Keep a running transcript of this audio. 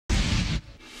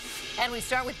And we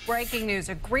start with breaking news.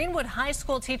 A Greenwood High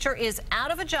School teacher is out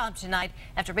of a job tonight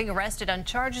after being arrested on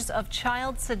charges of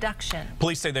child seduction.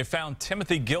 Police say they found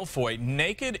Timothy Guilfoyle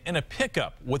naked in a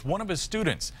pickup with one of his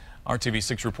students.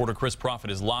 RTV6 reporter Chris Prophet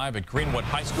is live at Greenwood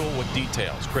High School with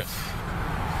details. Chris.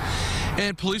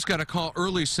 And police got a call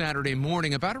early Saturday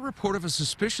morning about a report of a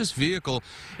suspicious vehicle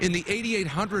in the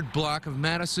 8800 block of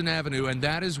Madison Avenue, and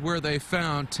that is where they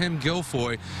found Tim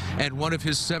Guilfoyle and one of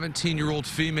his 17-year-old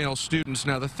female students.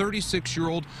 Now, the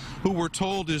 36-year-old, who we're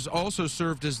told is also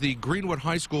served as the Greenwood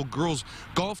High School girls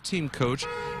golf team coach,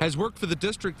 has worked for the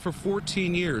district for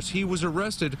 14 years. He was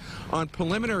arrested on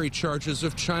preliminary charges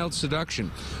of child seduction.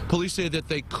 Police say that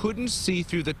they couldn't see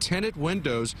through the tinted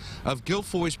windows of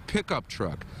Guilfoyle's pickup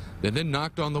truck. They then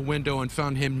knocked on the window and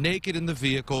found him naked in the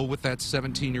vehicle with that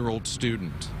 17-year-old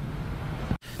student.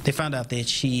 They found out that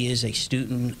she is a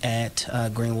student at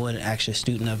Greenwood, actually a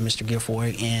student of Mr.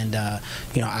 Guilfoyle, and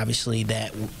obviously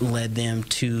that led them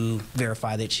to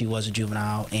verify that she was a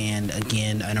juvenile, and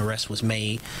again, an arrest was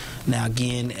made. Now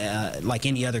again, like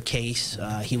any other case,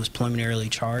 he was preliminarily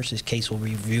charged. This case will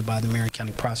be reviewed by the Marion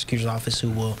County Prosecutor's Office, who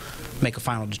will make a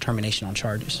final determination on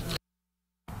charges.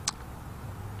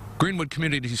 Greenwood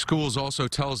Community Schools also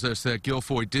tells us that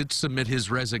Guilfoyle did submit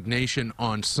his resignation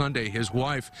on Sunday. His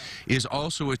wife is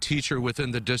also a teacher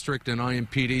within the district, and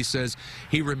IMPD says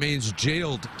he remains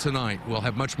jailed tonight. We'll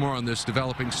have much more on this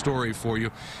developing story for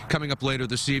you coming up later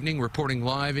this evening. Reporting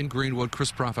live in Greenwood,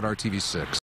 Chris Prophet, RTV6.